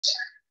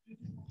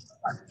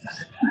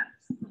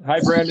Hi,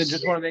 Brandon.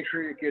 Just want to make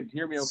sure you could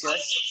hear me okay.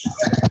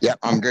 Yep,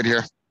 I'm good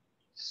here.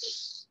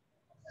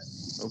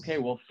 Okay,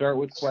 we'll start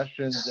with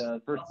questions.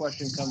 First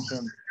question comes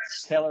from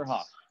Taylor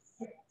Hoff.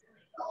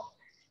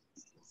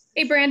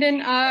 Hey,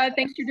 Brandon.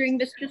 Thanks for doing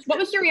this. Just what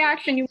was your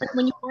reaction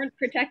when you weren't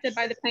protected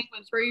by the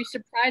Penguins? Were you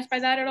surprised by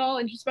that at all?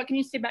 And just what can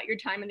you say about your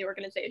time in the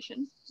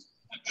organization?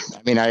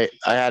 I mean, I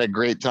had a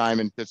great time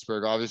in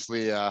Pittsburgh.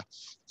 Obviously,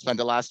 spent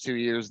the last 2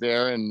 years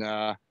there and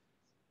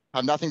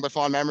have nothing but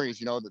fond memories.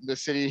 You know, the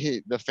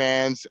city, the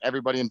fans,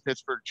 everybody in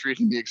Pittsburgh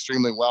treated me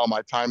extremely well.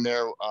 My time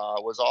there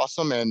was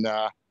awesome, and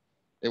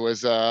it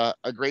was a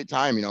great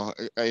time.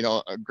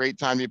 A great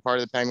time to be part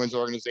of the Penguins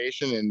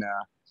organization, and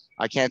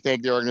I can't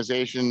thank the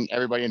organization,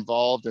 everybody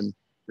involved, and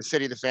the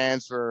city, the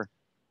fans for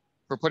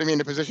putting me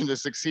in a position to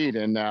succeed.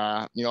 And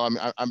I'm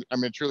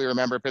going to truly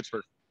remember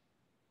Pittsburgh.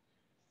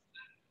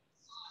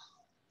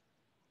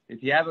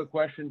 If you have a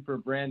question for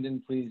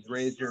Brandon, please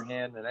raise your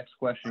hand. The next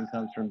question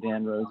comes from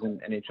Dan Rosen,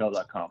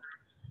 NHL.com.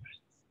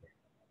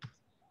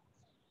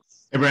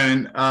 Hey,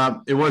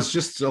 Brandon. It was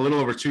just a little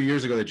over 2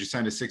 years ago that you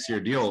signed a 6-year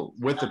deal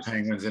with the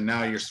Penguins, and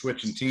now you're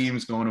switching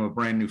teams, going to a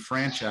brand new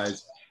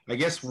franchise. I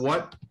guess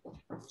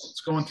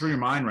what's going through your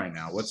mind right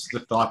now? What's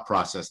the thought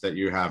process that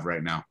you have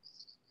right now?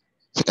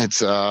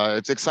 It's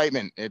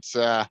excitement. It's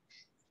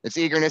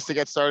eagerness to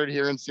get started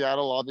here in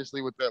Seattle,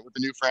 obviously with the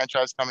new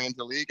franchise coming into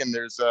the league, and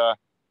there's a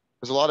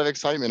lot of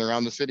excitement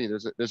around the city.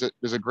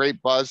 There's a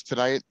great buzz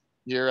tonight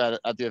here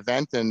at the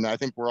event, and I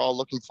think we're all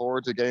looking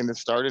forward to getting this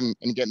started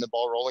and getting the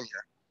ball rolling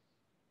here.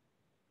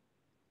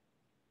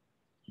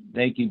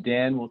 Thank you,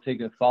 Dan. We'll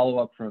take a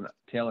follow-up from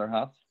Taylor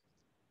Huff.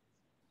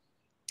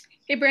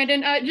 Hey,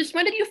 Brandon. Just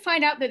when did you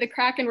find out that the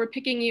Kraken were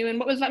picking you, and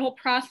what was that whole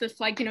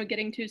process like,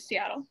 getting to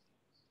Seattle?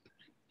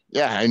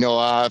 Yeah, I know.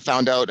 I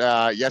found out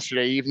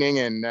yesterday evening,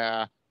 and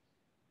that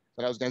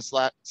I was getting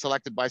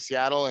selected by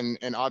Seattle,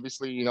 and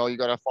obviously, you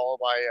got to follow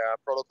by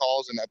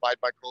protocols and abide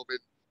by COVID.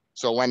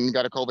 So went and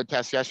got a COVID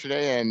test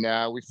yesterday,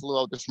 and we flew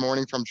out this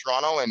morning from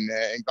Toronto and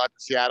got to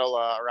Seattle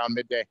around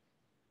midday.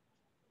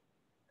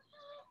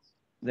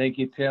 Thank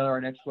you, Taylor.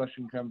 Our next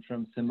question comes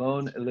from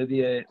Simone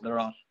Olivier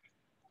Laurent.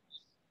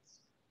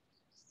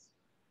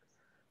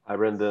 Hi,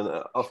 Brandon.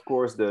 Of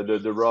course,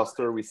 the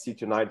roster we see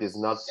tonight is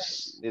not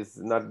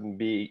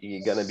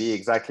gonna be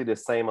exactly the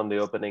same on the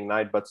opening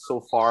night. But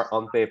so far,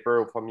 on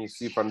paper, from you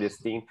see from this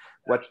team,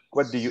 what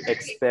do you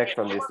expect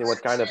from this team?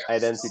 What kind of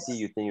identity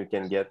you think you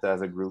can get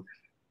as a group?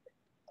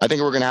 I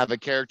think we're going to have a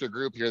character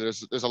group here.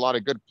 There's a lot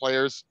of good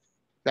players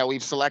that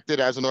we've selected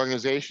as an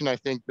organization. I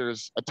think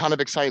there's a ton of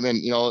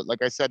excitement.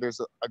 Like I said,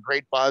 there's a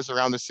great buzz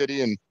around the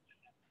city and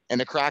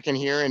the Kraken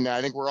here, and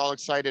I think we're all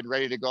excited,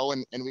 ready to go,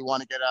 and we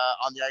want to get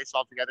on the ice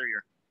all together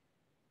here.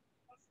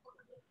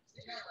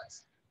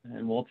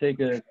 And we'll take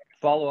a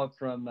follow-up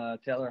from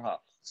Taylor Hoff.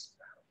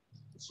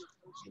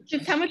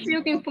 Just how much are you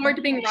looking forward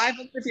to being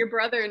rivals with your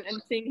brother and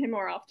seeing him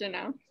more often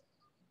now?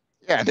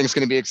 Yeah, I think it's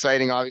going to be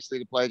exciting, obviously,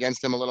 to play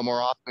against him a little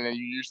more often than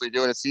you usually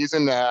do in a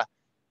season. I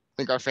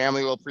think our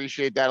family will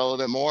appreciate that a little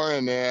bit more,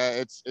 and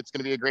it's going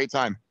to be a great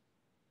time.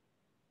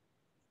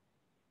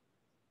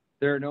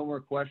 There are no more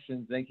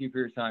questions. Thank you for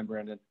your time,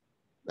 Brandon.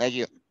 Thank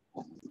you.